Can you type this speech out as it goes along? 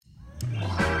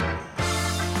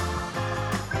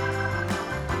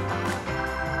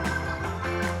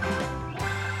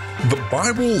The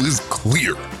Bible is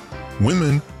clear.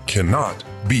 Women cannot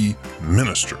be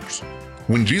ministers.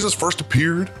 When Jesus first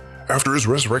appeared after his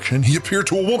resurrection, he appeared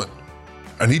to a woman.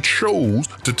 And he chose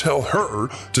to tell her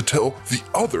to tell the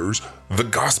others the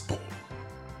gospel.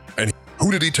 And who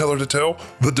did he tell her to tell?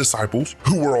 The disciples,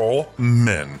 who were all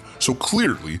men. So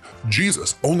clearly,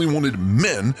 Jesus only wanted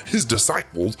men, his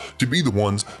disciples, to be the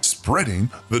ones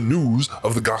spreading the news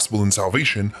of the gospel and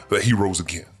salvation that he rose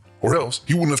again. Or else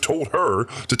he wouldn't have told her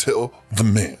to tell the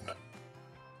men.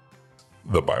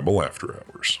 The Bible After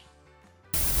Hours.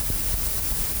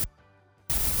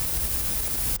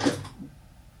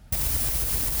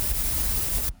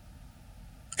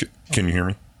 Can you hear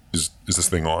me? Is this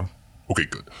thing on? Okay,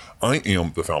 good. I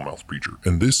am the foul-mouthed preacher,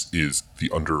 and this is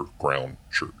the underground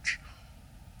church.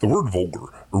 The word vulgar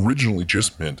originally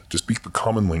just meant to speak the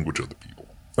common language of the people.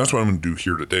 That's what I'm going to do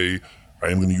here today. I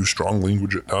am going to use strong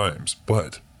language at times,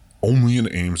 but only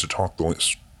in aims to talk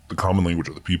the common language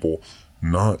of the people,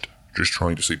 not just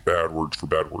trying to say bad words for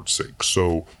bad words' sake.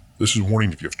 So this is a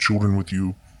warning if you have children with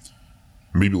you,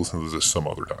 maybe listen to this some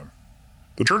other time.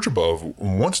 The church above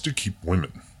wants to keep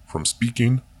women from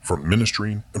speaking, from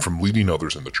ministering, and from leading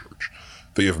others in the church.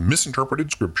 They have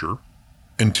misinterpreted scripture,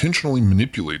 intentionally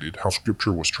manipulated how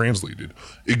scripture was translated,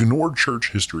 ignored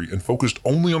church history, and focused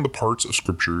only on the parts of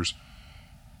scriptures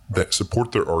that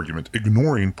support their argument,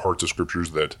 ignoring parts of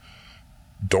scriptures that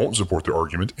don't support their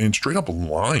argument, and straight up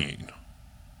lying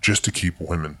just to keep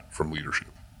women from leadership.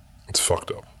 It's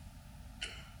fucked up.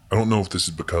 I don't know if this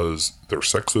is because they're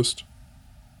sexist,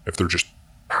 if they're just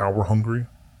power hungry,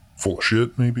 full of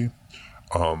shit maybe,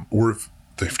 or if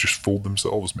they've just fooled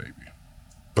themselves maybe.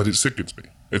 But it sickens me.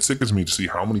 It sickens me to see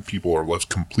how many people are left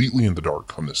completely in the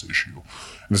dark on this issue,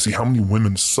 and to see how many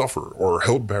women suffer or are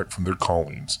held back from their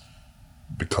callings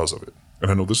because of it. And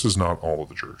I know this is not all of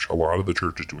the church. A lot of the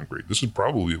church is doing great. This is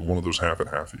probably one of those half and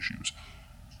half issues.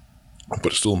 But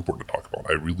it's still important to talk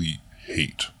about. I really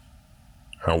hate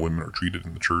how women are treated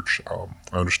in the church. I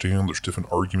understand there's different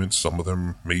arguments. Some of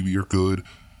them maybe are good.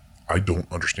 I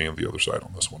don't understand the other side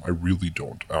on this one. I really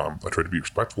don't. I try to be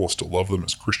respectful. I still love them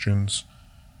as Christians.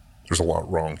 There's a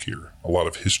lot wrong here. A lot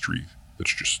of history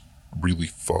that's just really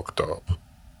fucked up.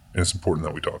 And it's important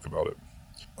that we talk about it.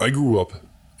 I grew up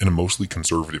in a mostly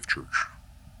conservative church,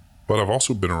 but I've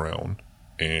also been around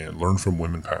and learned from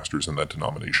women pastors in that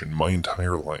denomination my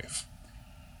entire life.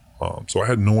 So I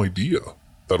had no idea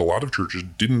that a lot of churches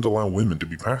didn't allow women to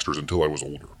be pastors until I was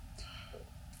older.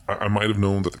 I might have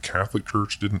known that the Catholic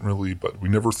Church didn't really, but we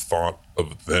never thought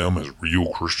of them as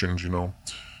real Christians,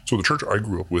 So the church I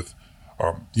grew up with,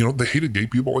 they hated gay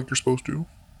people like you're supposed to.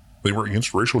 They were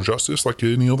against racial justice like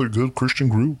any other good Christian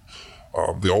group.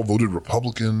 They all voted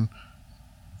Republican,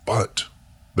 but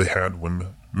they had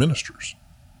women ministers.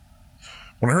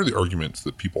 When I heard the arguments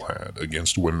that people had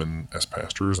against women as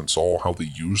pastors and saw how they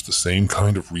used the same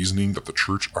kind of reasoning that the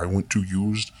church I went to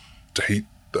used to hate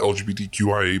the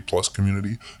LGBTQIA plus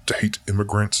community, to hate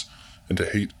immigrants, and to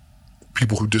hate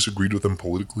people who disagreed with them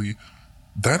politically,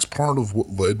 that's part of what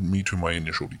led me to my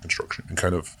initial deconstruction and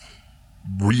kind of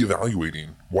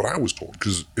reevaluating what I was told.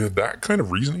 Because that kind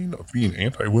of reasoning of being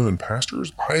anti-women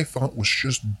pastors, I thought was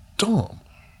just dumb.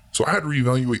 So I had to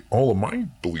reevaluate all of my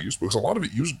beliefs because a lot of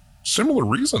it used similar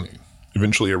reasoning.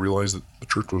 Eventually I realized that the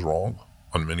church was wrong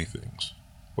on many things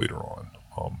later on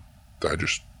that I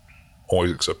just always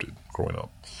accepted growing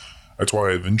up. That's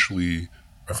why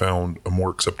I found a more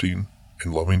accepting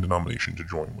and loving denomination to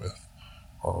join with.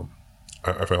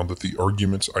 I found that the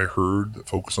arguments I heard that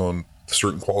focus on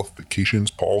certain qualifications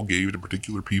Paul gave to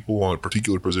particular people on a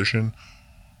particular position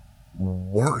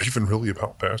weren't even really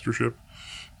about pastorship.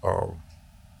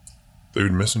 They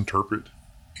would misinterpret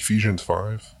Ephesians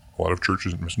 5. A lot of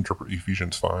churches misinterpret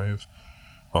Ephesians 5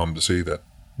 to say that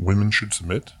women should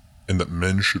submit and that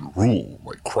men should rule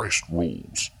like Christ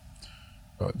rules.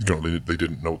 They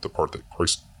didn't note the part that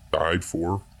Christ died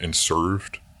for and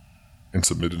served and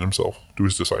submitted himself to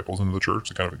his disciples into the church.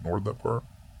 They kind of ignored that part.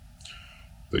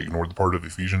 They ignored the part of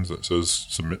Ephesians that says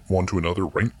submit one to another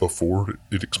right before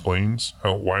it explains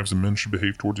how wives and men should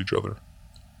behave towards each other.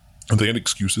 And they had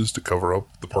excuses to cover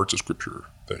up the parts of scripture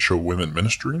that show women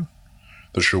ministering,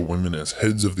 that show women as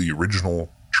heads of the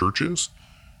original churches,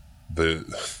 the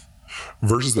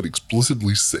verses that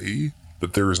explicitly say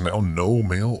that there is now no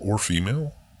male or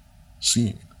female.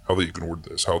 Seeing how they ignored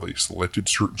this, how they selected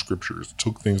certain scriptures,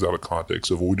 took things out of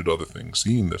context, avoided other things.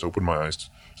 Seeing this opened my eyes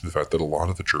to the fact that a lot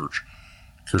of the church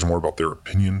cares more about their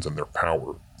opinions and their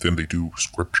power than they do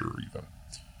scripture even.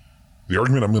 The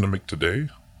argument I'm going to make today,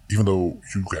 even though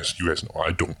you guys know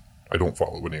I don't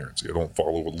follow inerrancy. I don't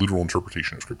follow a literal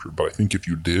interpretation of scripture, but I think if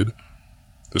you did,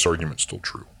 this argument's still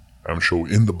true. I'm show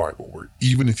in the Bible where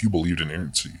even if you believed in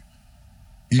inerrancy,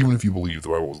 even if you believe the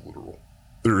Bible was literal,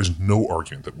 there is no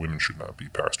argument that women should not be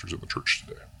pastors in the church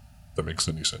today. That makes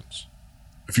any sense.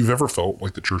 If you've ever felt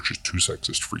like the church is too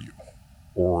sexist for you,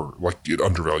 or like it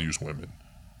undervalues women,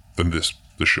 then this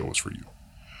show is for you.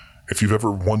 If you've ever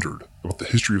wondered about the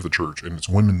history of the church and its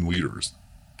women leaders,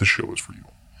 this show is for you.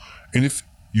 And if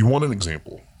you want an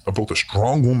example of both a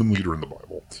strong woman leader in the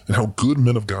Bible and how good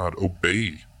men of God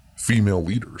obey female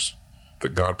leaders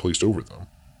that God placed over them,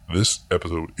 this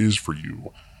episode is for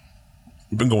you.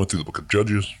 We've been going through the book of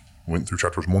Judges, went through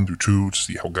chapters 1 through 2 to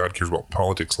see how God cares about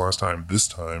politics last time. This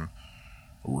time,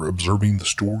 we're observing the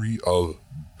story of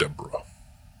Deborah.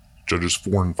 Judges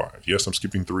 4 and 5. Yes, I'm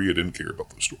skipping 3. I didn't care about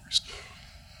those stories.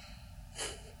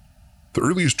 The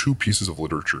earliest 2 pieces of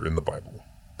literature in the Bible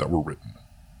that were written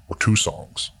were 2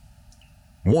 songs.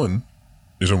 One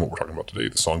is in what we're talking about today,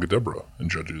 the Song of Deborah in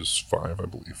Judges 5, I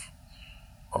believe.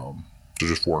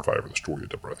 Judges 4 and 5 are the story of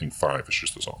Deborah. I think 5 is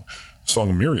just the song. The Song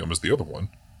of Miriam is the other one,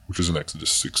 which is in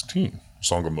Exodus 16, the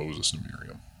Song of Moses and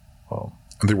Miriam.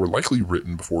 And they were likely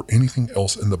written before anything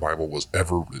else in the Bible was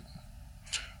ever written.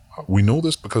 We know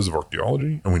this because of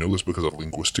archaeology, and we know this because of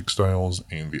linguistic styles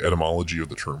and the etymology of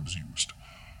the terms used.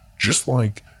 Just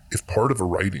like if part of a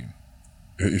writing,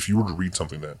 if you were to read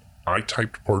something that I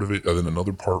typed part of it and then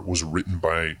another part was written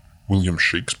by William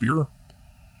Shakespeare,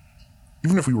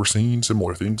 even if we were saying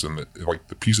similar things and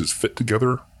the pieces fit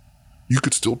together, you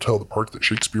could still tell the parts that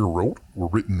Shakespeare wrote were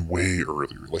written way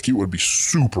earlier. Like it would be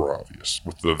super obvious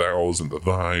with the thous and the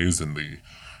thys and the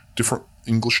different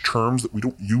English terms that we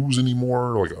don't use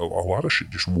anymore. Like a lot of shit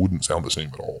just wouldn't sound the same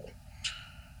at all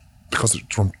because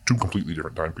it's from 2 completely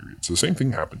different time periods. The same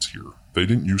thing happens here. They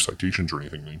didn't use citations or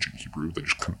anything in ancient Hebrew. They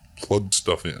just kind of plugged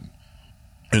stuff in.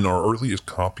 In our earliest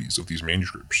copies of these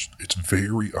manuscripts, it's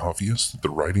very obvious that the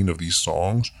writing of these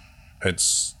songs had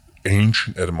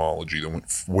ancient etymology that went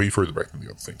way further back than the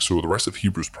other things. So the rest of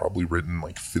Hebrew is probably written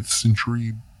like 5th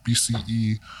century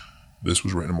BCE. This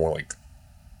was written more like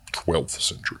 12th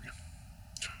century.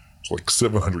 So like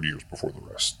 700 years before the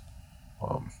rest.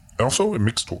 And also, it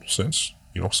makes total sense.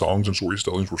 You know, songs and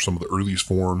storytellings were some of the earliest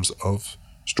forms of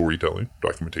storytelling,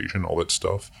 documentation, all that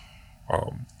stuff.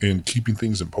 And keeping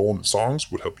things in poem and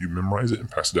songs would help you memorize it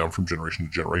and pass it down from generation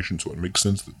to generation. So it makes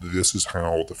sense that this is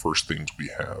how the first things we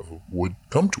have would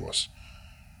come to us.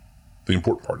 The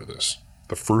important part of this,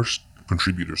 the first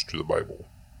contributors to the Bible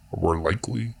were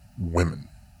likely women.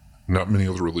 Not many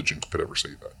other religions could ever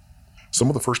say that. Some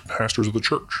of the first pastors of the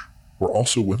church were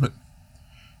also women.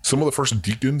 Some of the first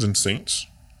deacons and saints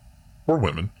were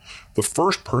women. The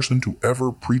first person to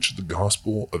ever preach the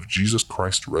gospel of Jesus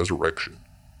Christ's resurrection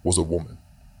was a woman,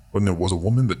 and it was a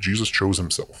woman that Jesus chose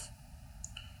himself.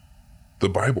 The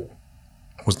Bible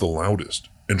was the loudest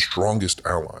and strongest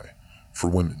ally for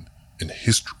women in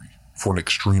history for an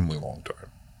extremely long time.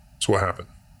 So what happened?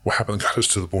 What happened got us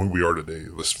to the point we are today,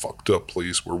 this fucked up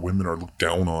place where women are looked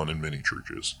down on in many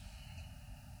churches.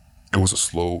 It was a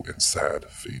slow and sad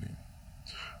fading,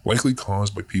 likely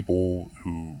caused by people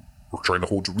who were trying to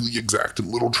hold to really exact and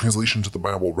literal translations of the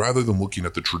Bible rather than looking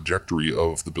at the trajectory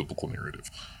of the biblical narrative.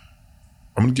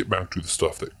 I'm going to get back to the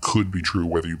stuff that could be true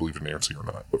whether you believe in inerrancy or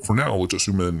not. But for now, let's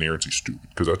assume that inerrancy is stupid,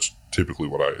 because that's typically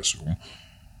what I assume.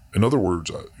 In other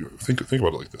words, think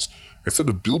about it like this. Instead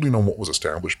of building on what was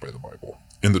established by the Bible,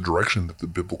 in the direction that the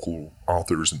biblical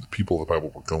authors and the people of the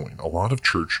Bible were going, a lot of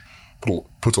church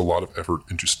puts a lot of effort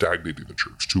into stagnating the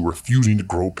church, to refusing to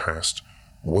grow past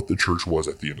what the church was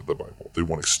at the end of the Bible. They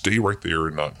want to stay right there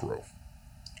and not grow.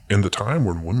 In the time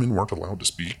when women weren't allowed to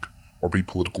speak or be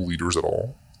political leaders at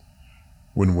all,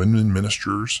 when women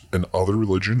ministers in other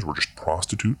religions were just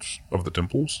prostitutes of the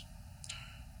temples,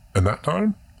 in that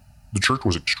time, the church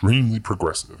was extremely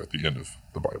progressive at the end of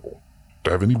the Bible.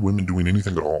 To have any women doing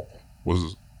anything at all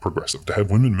was progressive. To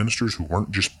have women ministers who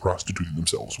weren't just prostituting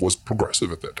themselves was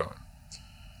progressive at that time.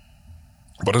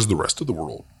 But as the rest of the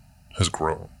world has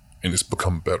grown and it's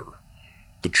become better,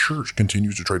 the church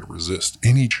continues to try to resist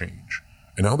any change.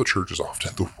 And now the church is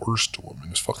often the worst to women.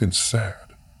 It's fucking sad.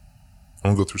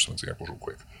 I'm going to go through some examples real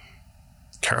quick.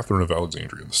 Catherine of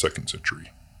Alexandria in the 2nd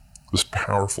century, this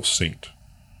powerful saint,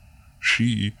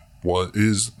 she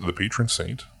is the patron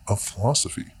saint of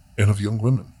philosophy and of young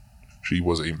women. She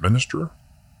was a minister.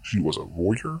 She was a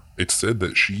warrior. It's said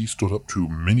that she stood up to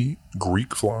many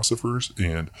Greek philosophers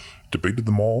and debated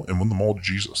them all and won them all to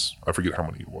Jesus. I forget how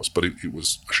many it was, but it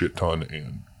was a shit ton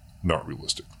and not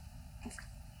realistic.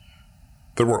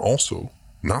 There were also,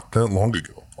 not that long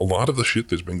ago, a lot of the shit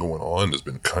that's been going on has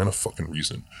been kind of fucking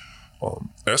recent.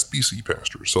 SBC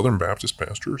pastors, Southern Baptist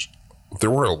pastors,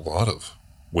 there were a lot of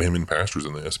women pastors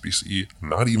in the SBC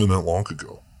not even that long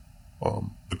ago.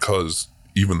 because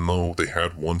even though they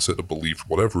had one set of beliefs,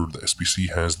 whatever, the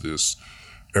SBC has this,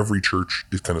 every church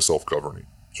is kind of self-governing.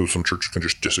 So some churches can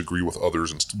just disagree with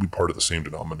others and still be part of the same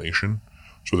denomination.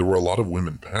 So there were a lot of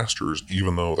women pastors,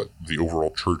 even though that the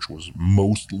overall church was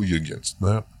mostly against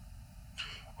that.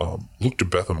 Look to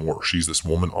Beth Moore. She's this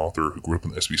woman author who grew up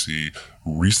in the SBC,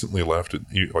 recently left it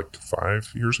like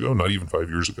 5 years ago, not even 5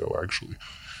 years ago, actually.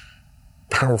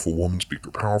 Powerful woman speaker,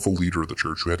 powerful leader of the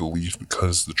church who had to leave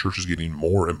because the church is getting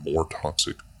more and more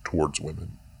toxic towards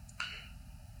women.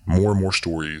 More and more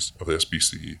stories of the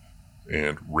SBC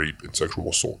and rape and sexual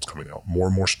assaults coming out. More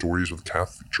and more stories of the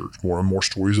Catholic Church. More and more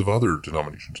stories of other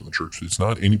denominations in the church. It's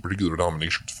not any particular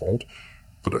denomination's fault,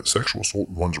 but sexual assault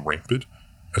runs rampant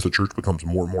as the church becomes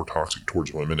more and more toxic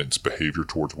towards women and its behavior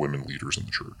towards women leaders in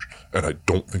the church. And I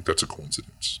don't think that's a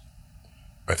coincidence.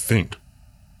 I think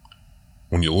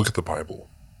when you look at the Bible,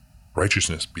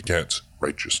 righteousness begets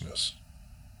righteousness.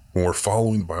 When we're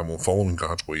following the Bible and following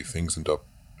God's way, things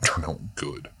turn out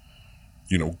good.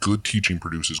 You know, good teaching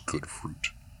produces good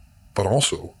fruit. But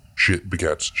also, shit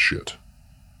begets shit.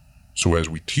 So as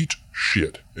we teach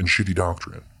shit and shitty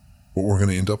doctrine, what we're going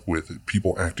to end up with is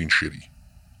people acting shitty.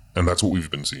 And that's what we've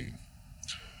been seeing.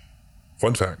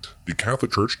 Fun fact, the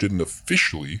Catholic Church didn't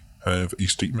officially have a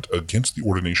statement against the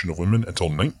ordination of women until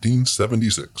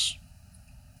 1976.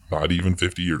 Not even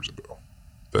 50 years ago.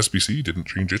 The SBC didn't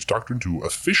change its doctrine to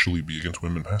officially be against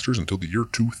women pastors until the year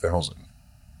 2000.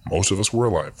 Most of us were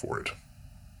alive for it.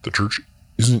 The church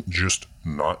isn't just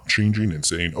not changing and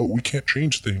saying, oh, we can't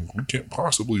change things, we can't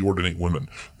possibly ordinate women.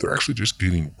 They're actually just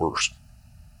getting worse.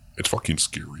 It's fucking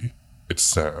scary. It's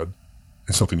sad.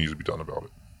 And something needs to be done about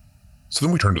it. So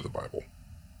then we turn to the Bible.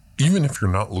 Even if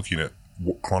you're not looking at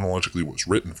chronologically what's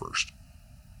written first,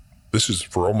 this is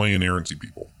for all my inerrancy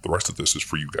people. The rest of this is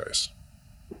for you guys.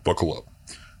 Buckle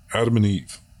up. Adam and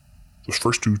Eve. Those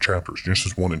first two chapters,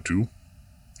 Genesis 1 and 2,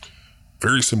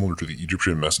 very similar to the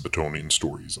Egyptian Mesopotamian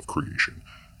stories of creation.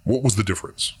 What was the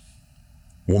difference?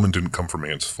 Woman didn't come from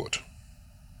man's foot.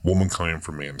 Woman came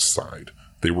from man's side.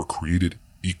 They were created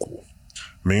equal.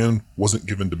 Man wasn't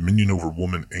given dominion over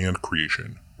woman and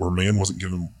creation, or man wasn't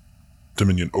given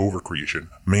dominion over creation.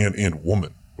 Man and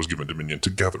woman was given dominion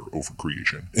together over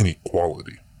creation in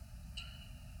equality.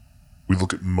 We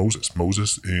look at Moses.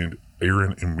 Moses and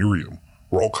Aaron and Miriam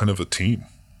were all kind of a team.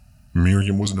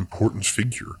 Miriam was an important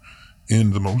figure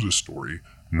in the Moses story,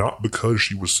 not because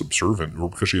she was subservient or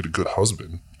because she had a good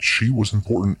husband. She was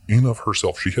important in of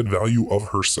herself. She had value of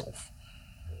herself.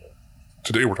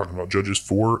 Today we're talking about Judges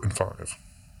 4 and 5.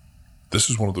 This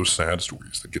is one of those sad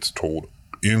stories that gets told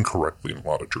incorrectly in a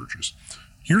lot of churches.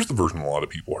 Here's the version a lot of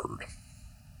people heard.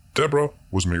 Deborah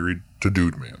was married to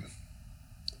Dude Man.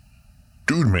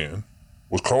 Dude Man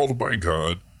was called by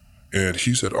God, and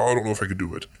he said, oh, I don't know if I could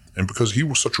do it. And because he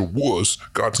was such a wuss,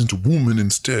 God sent a woman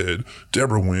instead.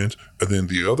 Deborah went, and then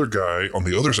the other guy on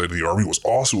the other side of the army was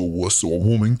also a wuss, so a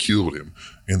woman killed him.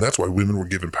 And that's why women were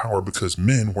given power, because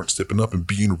men weren't stepping up and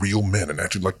being real men and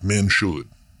acting like men should.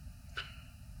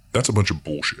 That's a bunch of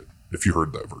bullshit, if you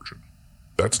heard that version.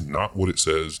 That's not what it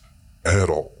says at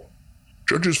all.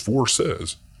 Judges 4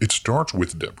 says it starts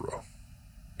with Deborah.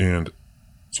 And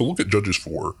so look at Judges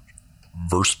 4,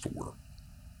 verse 4.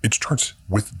 It starts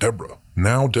with Deborah.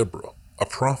 Now Deborah, a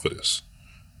prophetess.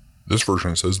 This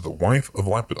version says the wife of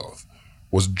Lapidoth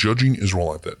was judging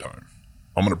Israel at that time.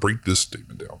 I'm going to break this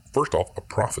statement down. First off, a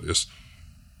prophetess.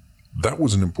 That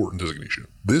was an important designation.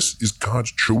 This is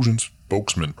God's chosen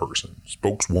spokeswoman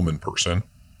person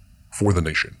for the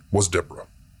nation, was Deborah.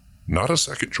 Not a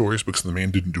second choice because the man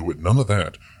didn't do it. None of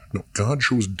that. No, God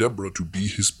chose Deborah to be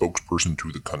his spokesperson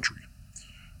to the country.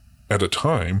 At a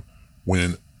time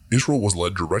when Israel was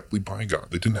led directly by God.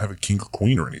 They didn't have a king or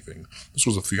queen or anything. This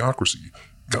was a theocracy.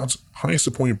 God's highest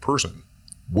appointed person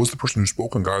was the person who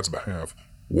spoke on God's behalf,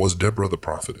 was Deborah the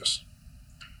prophetess.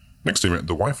 Next statement,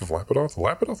 the wife of Lapidoth.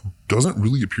 Lapidoth doesn't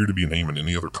really appear to be a name in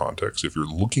any other context. If you're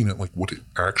looking at like what it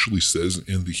actually says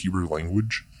in the Hebrew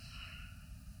language,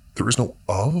 there is no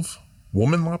of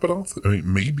woman Lapidoth. I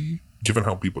mean, maybe, given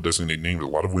how people designate names, a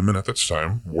lot of women at that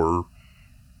time were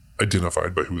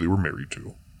identified by who they were married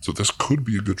to. So this could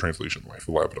be a good translation. Wife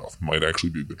of Lapidoth might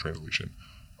actually be a good translation.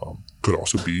 Could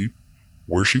also be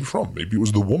where she was from. Maybe it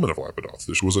was the woman of Lapidoth.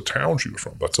 This was a town she was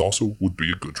from. That's also would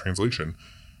be a good translation.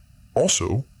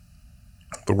 Also,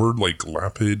 the word like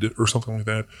lapid or something like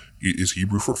that is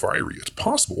Hebrew for fiery. It's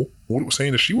possible what it was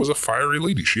saying is she was a fiery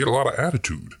lady. She had a lot of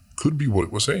attitude. Could be what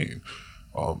it was saying.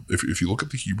 If you look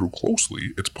at the Hebrew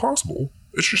closely, it's possible.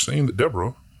 It's just saying that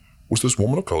Deborah was this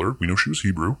woman of color. We know she was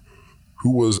Hebrew,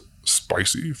 who was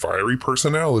spicy, fiery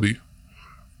personality,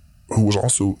 who was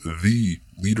also the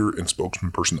leader and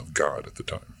spokesman person of God at the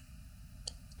time.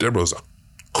 Deborah's a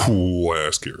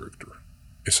cool-ass character.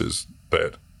 It says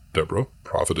that Deborah,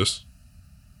 prophetess,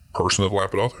 person of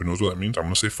Lapidoth, who knows what that means? I'm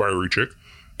going to say fiery chick.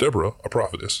 Deborah, a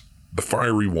prophetess, the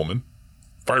fiery woman,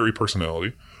 fiery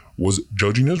personality, was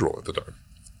judging Israel at the time.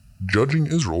 Judging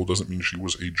Israel doesn't mean she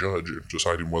was a judge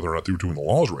deciding whether or not they were doing the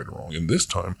laws right or wrong. In this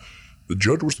time, the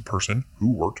judge was the person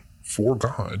who worked for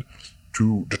God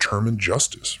to determine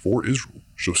justice for Israel.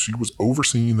 So she was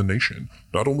overseeing the nation.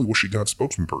 Not only was she God's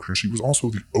spokesman person, she was also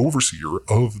the overseer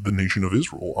of the nation of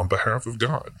Israel on behalf of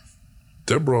God.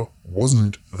 Deborah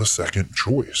wasn't the second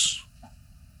choice.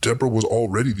 Deborah was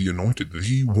already the anointed,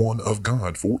 the one of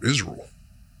God for Israel.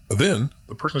 Then,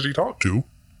 the person she talked to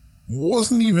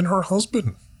wasn't even her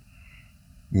husband.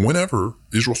 Whenever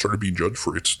Israel started being judged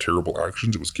for its terrible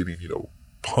actions, it was getting,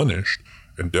 punished,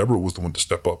 and Deborah was the one to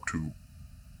step up to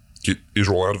get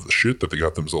Israel out of the shit that they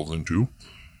got themselves into.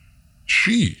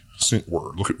 She sent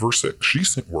word. Look at verse 6. She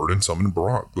sent word and summoned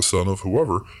Barak, the son of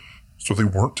whoever, so they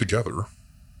weren't together.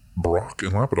 Barak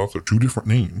and Lapidoth are two different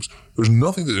names. There's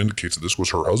nothing that indicates that this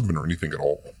was her husband or anything at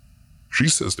all. She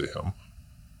says to him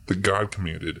that God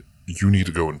commanded, you need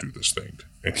to go and do this thing.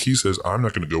 And he says, I'm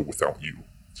not going to go without you.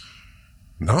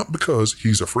 Not because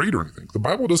he's afraid or anything. The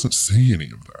Bible doesn't say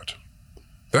any of that.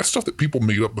 That's stuff that people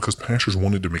made up because pastors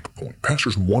wanted to make a point.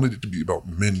 Pastors wanted it to be about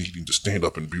men needing to stand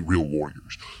up and be real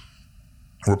warriors.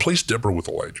 Replace Deborah with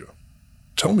Elijah.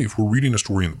 Tell me, if we're reading a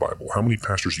story in the Bible, how many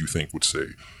pastors you think would say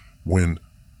when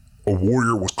a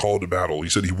warrior was called to battle, he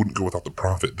said he wouldn't go without the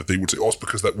prophet, that they would say, oh, it's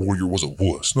because that warrior was a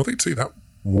wuss. No, they'd say that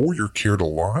warrior cared a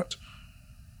lot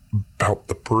about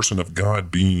the person of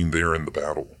God being there in the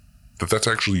battle. That's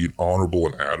actually an honorable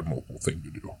and admirable thing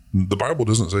to do. The Bible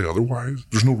doesn't say otherwise.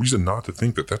 There's no reason not to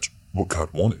think that that's what God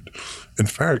wanted. In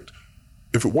fact,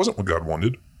 if it wasn't what God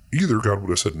wanted, either God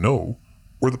would have said no,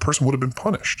 or the person would have been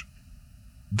punished.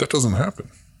 That doesn't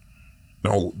happen.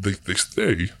 Now, they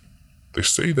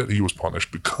say that he was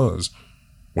punished because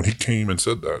when he came and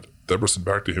said that, Deborah said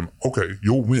back to him, okay,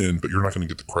 you'll win, but you're not going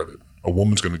to get the credit. A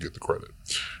woman's going to get the credit.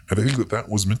 And I think that that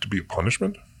was meant to be a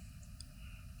punishment.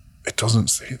 It doesn't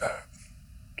say that.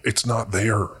 It's not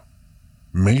there.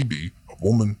 Maybe a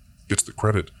woman gets the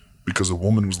credit because a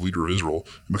woman was leader of Israel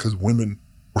and because women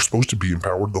were supposed to be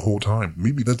empowered the whole time.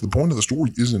 Maybe that's the point of the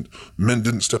story, isn't men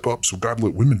didn't step up, so God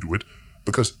let women do it.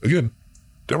 Because, again,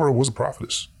 Deborah was a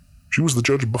prophetess. She was the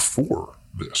judge before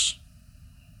this.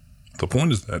 The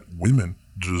point is that women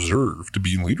deserve to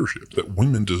be in leadership, that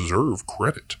women deserve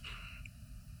credit.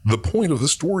 The point of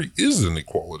this story is an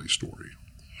equality story.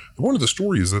 The point of the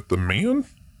story is that the man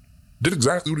did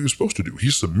exactly what he was supposed to do. He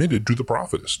submitted to the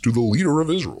prophetess, to the leader of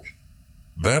Israel.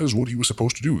 That is what he was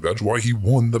supposed to do. That's why he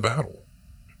won the battle.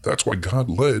 That's why God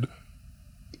led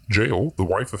Jael, the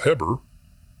wife of Heber,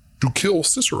 to kill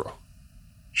Sisera.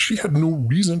 She had no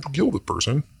reason to kill the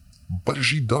person, but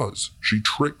she does. She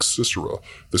tricks Sisera.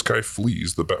 This guy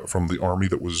flees from the army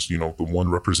that was, the one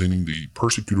representing the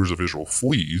persecutors of Israel,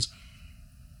 flees,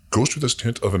 goes to this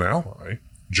tent of an ally.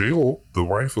 Jael, the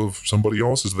wife of somebody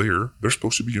else, is there. They're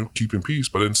supposed to be keeping peace,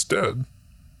 but instead,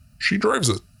 she drives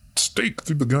a stake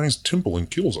through the guy's temple and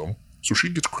kills him, so she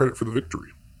gets credit for the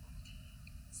victory.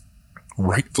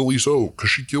 Rightfully so, because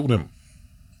she killed him.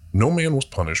 No man was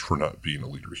punished for not being a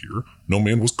leader here. No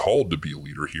man was called to be a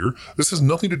leader here. This has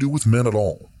nothing to do with men at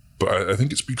all. But I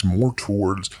think it speaks more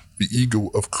towards the ego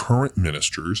of current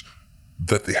ministers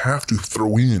that they have to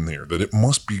throw in there, that it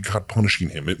must be God punishing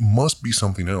him. It must be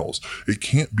something else. It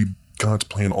can't be God's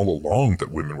plan all along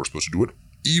that women were supposed to do it,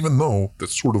 even though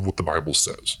that's sort of what the Bible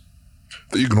says.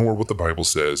 They ignore what the Bible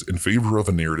says in favor of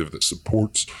a narrative that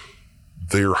supports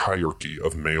their hierarchy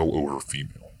of male over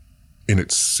female. And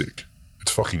it's sick.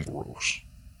 It's fucking gross.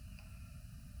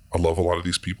 I love a lot of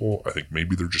these people. I think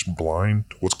maybe they're just blind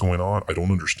to what's going on. I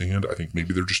don't understand. I think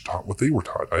maybe they're just taught what they were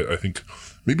taught. I think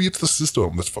maybe it's the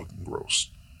system that's fucking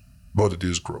gross. But it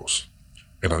is gross.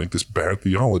 And I think this bad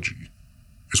theology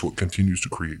is what continues to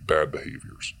create bad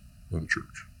behaviors in the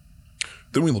church.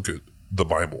 Then we look at the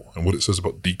Bible and what it says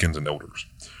about deacons and elders.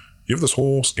 You have this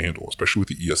whole scandal, especially with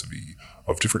the ESV,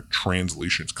 of different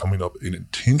translations coming up and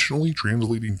intentionally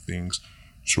translating things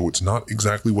so it's not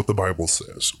exactly what the Bible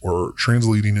says, or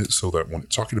translating it so that when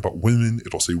it's talking about women,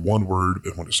 it'll say one word,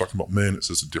 and when it's talking about men, it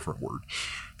says a different word.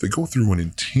 They go through and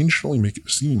intentionally make it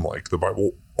seem like the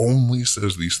Bible only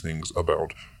says these things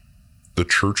about the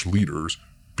church leaders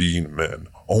being men,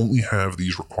 only have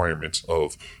these requirements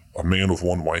of a man with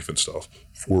one wife and stuff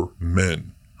for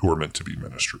men who are meant to be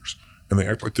ministers. And they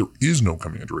act like there is no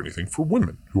command or anything for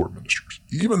women who are ministers,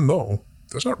 even though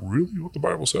that's not really what the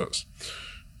Bible says.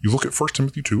 You look at 1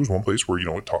 Timothy 2 as one place where,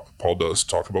 Paul does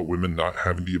talk about women not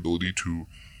having the ability to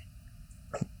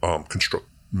construct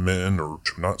men or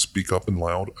to not speak up and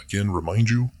loud. Again, remind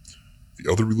you,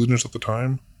 the other religions at the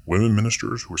time, women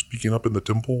ministers who are speaking up in the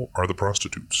temple are the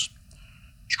prostitutes.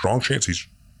 Strong chance he's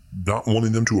not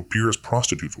wanting them to appear as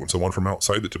prostitutes when someone from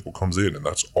outside the temple comes in, and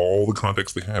that's all the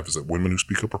context they have, is that women who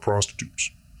speak up are prostitutes.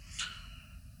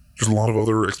 There's a lot of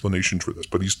other explanations for this,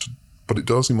 but it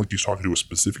does seem like he's talking to a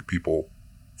specific people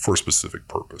for a specific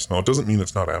purpose. Now, it doesn't mean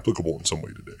it's not applicable in some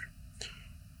way today.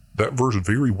 That verse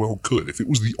very well could, if it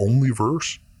was the only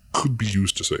verse, could be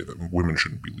used to say that women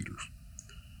shouldn't be leaders.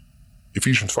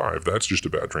 Ephesians 5, that's just a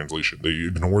bad translation. They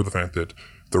ignore the fact that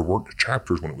there weren't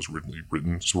chapters when it was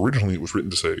written. So originally it was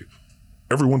written to say,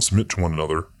 everyone submit to one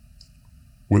another.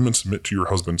 Women submit to your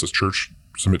husbands as church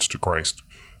submits to Christ.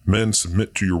 Men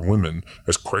submit to your women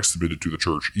as Christ submitted to the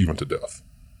church, even to death.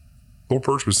 The whole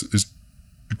purpose is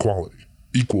equality,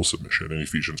 equal submission in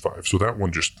Ephesians 5. So that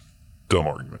one, just dumb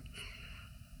argument.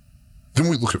 Then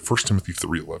we look at 1 Timothy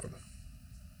 3:11.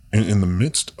 And in the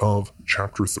midst of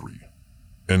chapter 3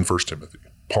 in 1 Timothy,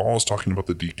 Paul is talking about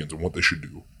the deacons and what they should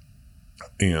do.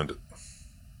 And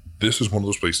this is one of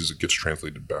those places that gets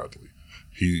translated badly.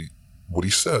 What he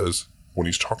says when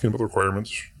he's talking about the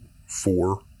requirements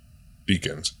for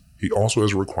deacons, he also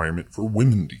has a requirement for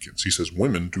women deacons. He says,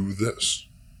 women do this.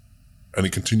 And he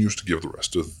continues to give the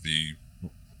rest of the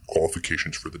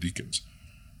qualifications for the deacons.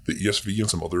 The ESV and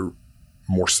some other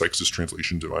more sexist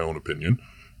translations, in my own opinion,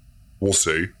 will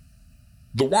say,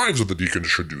 the wives of the deacons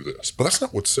should do this. But that's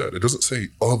not what's said. It doesn't say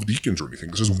of deacons or anything.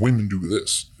 It says women do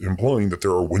this, implying that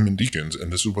there are women deacons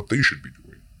and this is what they should be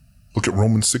doing. Look at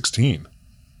Romans 16.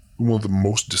 One of the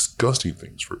most disgusting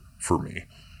things for me.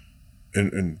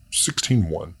 In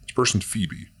 16:1, this person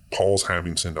Phoebe, Paul's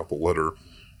having sent out the letter,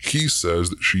 he says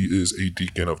that she is a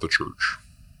deacon of the church.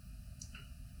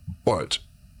 But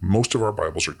most of our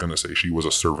Bibles are going to say she was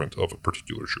a servant of a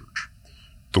particular church.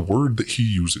 The word that he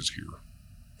uses here,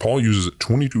 Paul uses it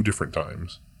 22 different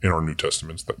times in our New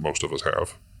Testaments that most of us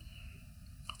have.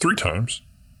 3 times,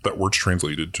 that word's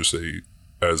translated to say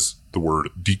as the word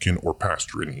deacon or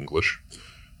pastor in English.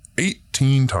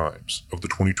 18 times of the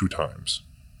 22 times,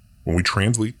 when we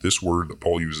translate this word that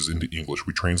Paul uses into English,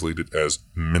 we translate it as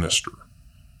minister.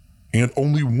 And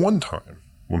only 1 time,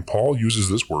 when Paul uses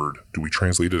this word, do we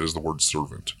translate it as the word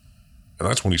servant. And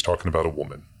that's when he's talking about a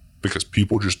woman, because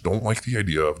people just don't like the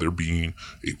idea of there being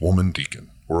a woman deacon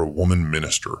or a woman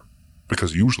minister,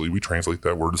 because usually we translate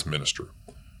that word as minister,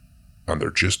 and they're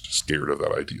just scared of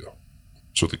that idea.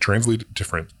 So they translate it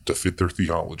different to fit their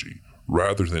theology,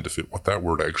 rather than to fit what that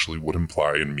word actually would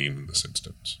imply and mean in this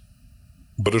instance.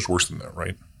 But it's worse than that,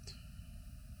 right?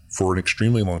 For an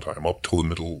extremely long time, up till the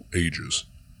Middle Ages,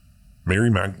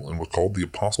 Mary Magdalene was called the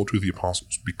apostle to the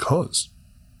apostles because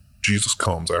Jesus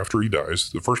comes after he dies.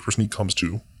 The first person he comes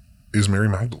to is Mary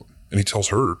Magdalene, and he tells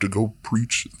her to go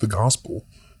preach the gospel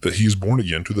that he is born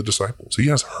again to the disciples. He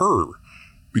has her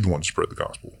be the one to spread the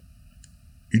gospel.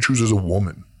 He chooses a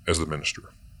woman as the minister.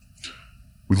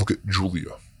 We look at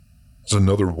Julia as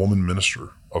another woman minister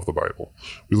of the Bible.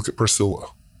 We look at Priscilla.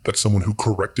 That's someone who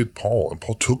corrected Paul, and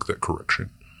Paul took that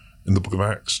correction in the book of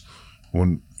Acts.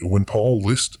 When Paul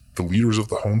lists the leaders of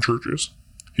the home churches,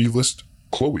 he lists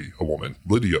Chloe, a woman,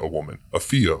 Lydia, a woman,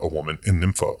 Aphia, a woman, and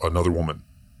Nympha, another woman.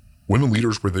 Women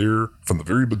leaders were there from the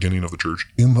very beginning of the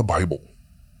church in the Bible.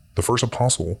 The first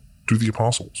apostle to the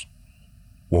apostles,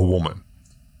 a woman.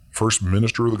 First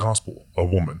minister of the gospel, a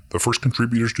woman. The first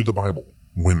contributors to the Bible,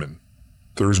 women.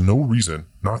 There is no reason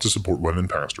not to support women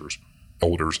pastors,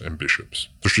 elders, and bishops.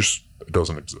 It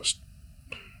doesn't exist.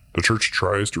 The church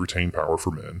tries to retain power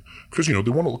for men because, they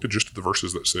want to look at just the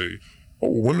verses that say, oh,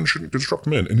 women shouldn't construct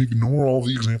men, and ignore all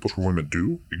the examples where women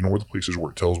do. Ignore the places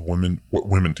where it tells women what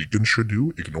women deacons should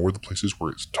do. Ignore the places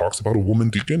where it talks about a woman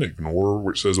deacon. Ignore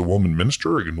where it says a woman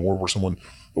minister. Ignore where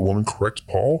a woman corrects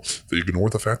Paul. They ignore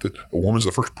the fact that a woman's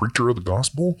the first preacher of the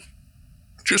gospel,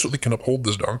 just so they can uphold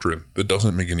this doctrine that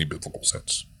doesn't make any biblical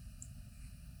sense.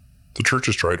 The church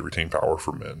has tried to retain power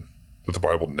for men that the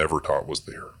Bible never taught was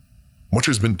there. Much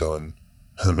has been done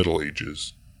in the Middle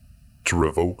Ages to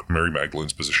revoke Mary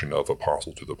Magdalene's position of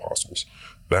apostle to the apostles.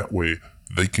 That way,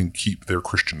 they can keep their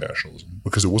Christian nationalism,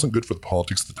 because it wasn't good for the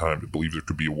politics at the time to believe there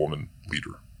could be a woman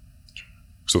leader.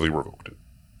 So they revoked it.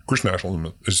 Christian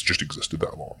nationalism has just existed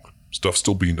that long. Stuff's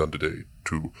still being done today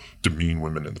to demean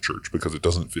women in the church because it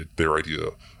doesn't fit their idea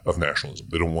of nationalism.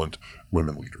 They don't want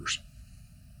women leaders.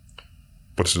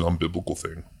 But it's an unbiblical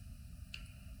thing.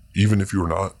 Even if you're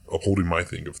not upholding my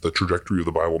thing of the trajectory of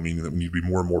the Bible, meaning that we need to be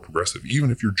more and more progressive, even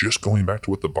if you're just going back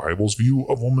to what the Bible's view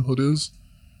of womanhood is,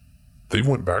 they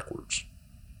went backwards,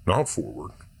 not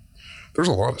forward. There's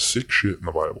a lot of sick shit in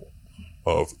the Bible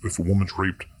of if a woman's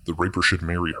raped, the raper should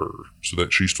marry her so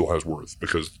that she still has worth,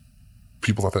 because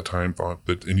people at that time thought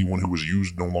that anyone who was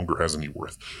used no longer has any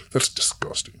worth. That's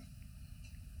disgusting.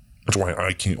 That's why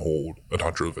I can't hold a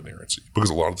doctrine of inerrancy, because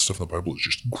a lot of the stuff in the Bible is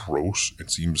just gross and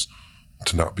seems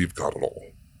to not be of God at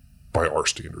all by our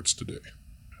standards today.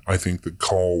 I think the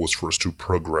call was for us to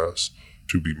progress,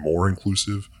 to be more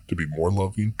inclusive, to be more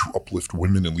loving, to uplift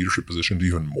women in leadership positions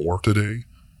even more today.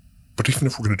 But even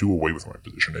if we're going to do away with my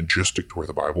position and just stick to where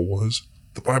the Bible was,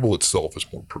 the Bible itself is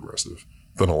more progressive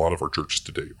than a lot of our churches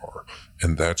today are.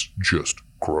 And that's just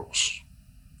gross.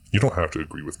 You don't have to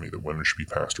agree with me that women should be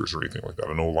pastors or anything like that.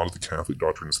 I know a lot of the Catholic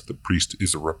doctrine is that the priest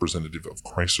is a representative of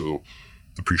Christ, so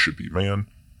the priest should be a man.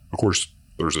 Of course,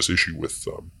 there's this issue with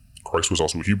Christ was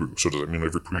also a Hebrew, so does that mean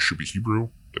every priest should be Hebrew?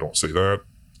 They don't say that.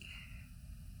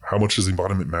 How much does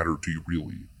embodiment matter to you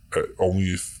really?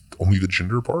 Only the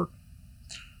gender part?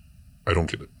 I don't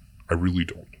get it. I really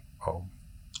don't.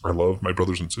 I love my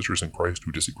brothers and sisters in Christ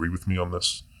who disagree with me on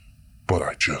this, but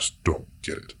I just don't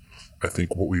get it. I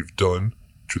think what we've done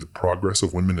to the progress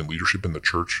of women in leadership in the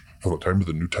church from the time of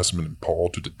the New Testament and Paul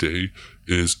to today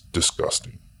is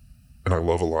disgusting. And I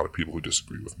love a lot of people who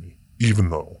disagree with me, even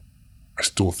though I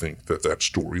still think that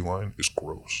storyline is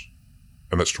gross.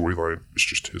 And that storyline is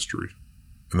just history.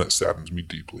 And that saddens me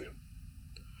deeply.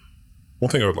 One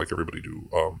thing I would like everybody to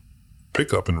do,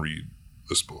 pick up and read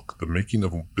this book, The Making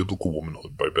of Biblical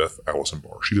Womanhood by Beth Allison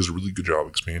Barr. She does a really good job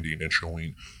expanding and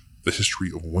showing the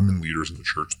history of women leaders in the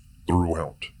church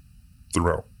throughout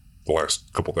the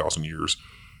last couple thousand years.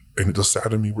 And it does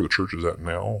sadden me where the church is at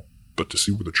now, but to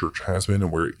see where the church has been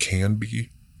and where it can be,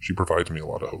 she provides me a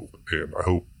lot of hope. And I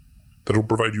hope that it'll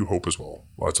provide you hope as well.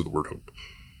 Lots of the word hope.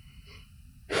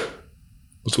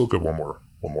 Let's look at one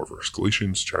more verse.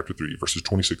 Galatians chapter 3, verses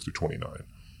 26 through 29.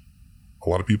 A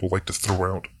lot of people like to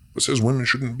throw out, it says women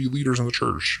shouldn't be leaders in the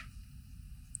church.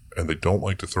 And they don't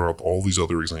like to throw out all these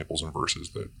other examples and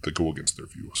verses that go against their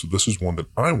view. So this is one that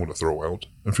I want to throw out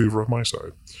in favor of my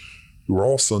side. You are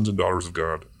all sons and daughters of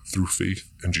God through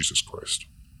faith in Jesus Christ.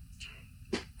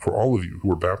 For all of you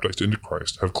who are baptized into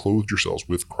Christ have clothed yourselves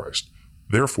with Christ.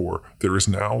 Therefore, there is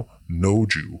now no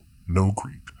Jew, no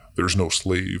Greek. There is no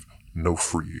slave, no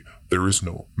free. There is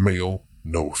no male,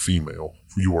 no female.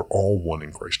 For you are all one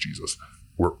in Christ Jesus.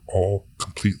 We're all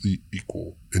completely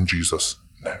equal in Jesus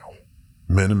now.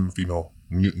 Men and female,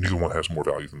 neither one has more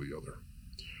value than the other.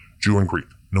 Jew and Greek,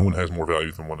 no one has more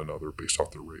value than one another based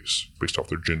off their race, based off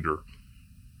their gender,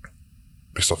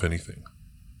 based off anything.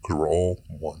 Because we're all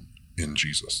one in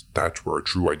Jesus. That's where our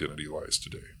true identity lies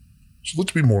today. So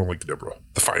let's be more like Deborah,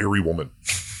 the fiery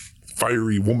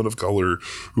woman of color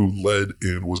who led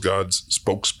and was God's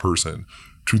spokesperson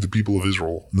to the people of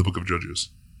Israel in the book of Judges.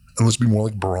 And let's be more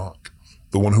like Barak,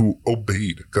 the one who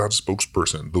obeyed God's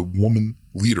spokesperson, the woman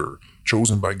leader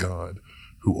chosen by God,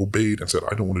 who obeyed and said,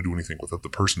 I don't want to do anything without the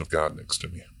person of God next to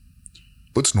me.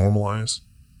 Let's normalize.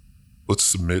 Let's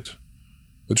submit.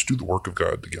 Let's do the work of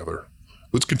God together.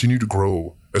 Let's continue to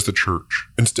grow as the church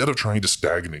instead of trying to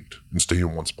stagnate and stay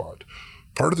in one spot.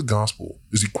 Part of the gospel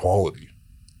is equality.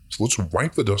 So let's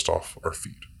wipe the dust off our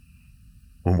feet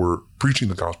when we're preaching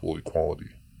the gospel of equality,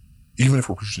 even if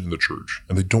we're preaching in the church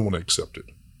and they don't want to accept it.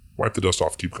 Wipe the dust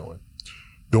off, keep going.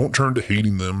 Don't turn to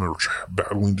hating them or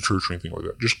battling the church or anything like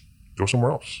that. Just go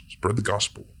somewhere else. Spread the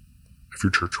gospel. If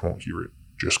your church won't hear it,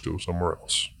 just go somewhere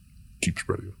else. Keep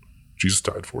spreading it. Jesus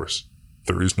died for us.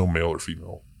 There is no male or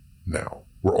female now.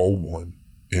 We're all one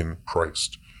in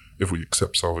Christ. If we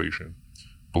accept salvation,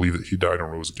 believe that he died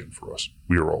and rose again for us,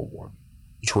 we are all one.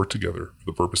 Let's work together for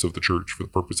the purpose of the church, for the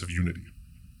purpose of unity.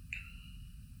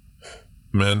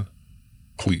 Men,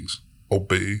 please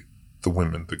obey the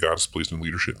women that God has placed in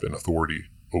leadership and authority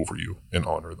over you and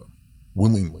honor them.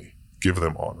 Willingly give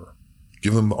them honor.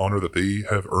 Give them the honor that they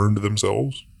have earned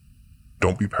themselves.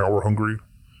 Don't be power hungry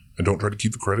and don't try to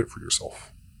keep the credit for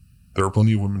yourself. There are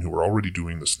plenty of women who are already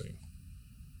doing this thing.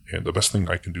 And the best thing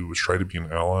I can do is try to be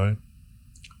an ally.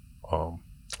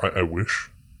 I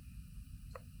wish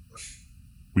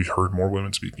we heard more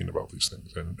women speaking about these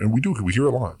things. And we hear a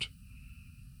lot.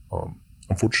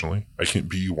 Unfortunately, I can't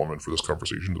be a woman for this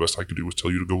conversation. The best I can do is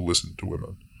tell you to go listen to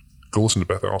women. Go listen to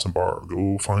Beth Allison Barr.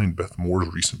 Go find Beth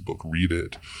Moore's recent book. Read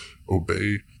it.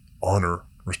 Obey, honor,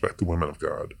 respect the women of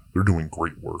God. They're doing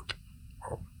great work.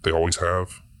 They always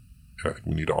have. And I think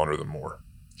we need to honor them more.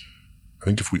 I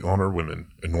think if we honor women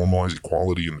and normalize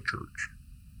equality in the church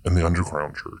and the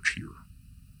underground church here,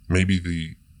 maybe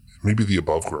the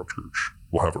above ground church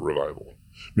will have a revival.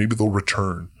 Maybe they'll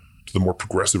return to the more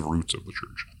progressive roots of the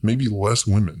church. Maybe less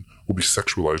women will be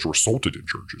sexualized or assaulted in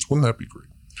churches. Wouldn't that be great?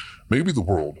 Maybe the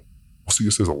world will see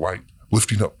us as a light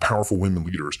lifting up powerful women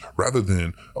leaders rather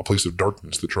than a place of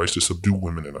darkness that tries to subdue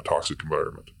women in a toxic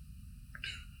environment.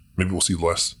 Maybe we'll see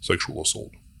less sexual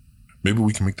assault. Maybe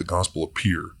we can make the gospel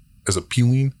appear as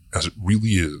appealing as it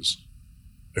really is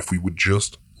if we would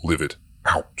just live it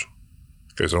out.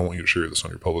 Guys, I don't want you to share this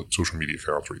on your public social media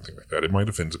accounts or anything like that. It might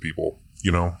offend some people.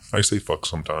 I say fuck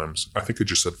sometimes. I think I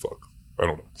just said fuck. I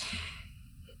don't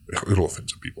know. It'll offend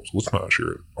some people, so let's not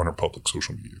share it on our public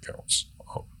social media accounts.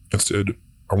 Instead,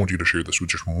 I want you to share this with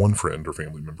just one friend or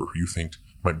family member who you think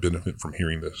might benefit from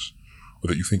hearing this, or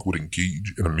that you think would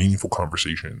engage in a meaningful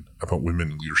conversation about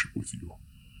women in leadership with you.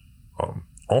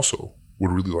 Also,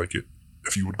 would really like it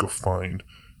if you would go find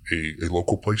a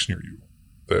local place near you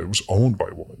that was owned by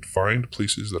women. Find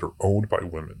places that are owned by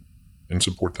women and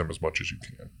support them as much as you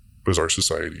can, because our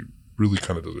society really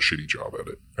kind of does a shitty job at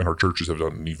it, and our churches have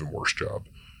done an even worse job.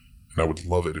 And I would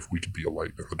love it if we could be a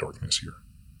light in the darkness here.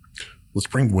 Let's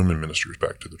bring women ministers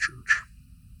back to the church.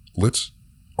 Let's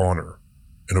honor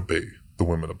and obey the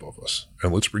women above us,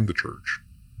 and let's bring the church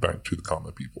back to the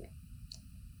common people.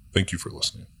 Thank you for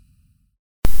listening.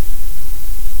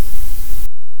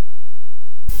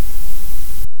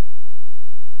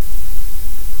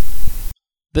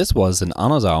 This was an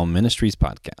Anazao Ministries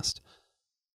podcast.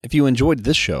 If you enjoyed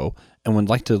this show and would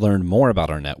like to learn more about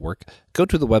our network, go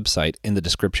to the website in the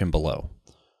description below.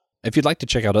 If you'd like to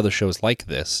check out other shows like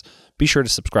this, be sure to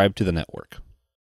subscribe to the network.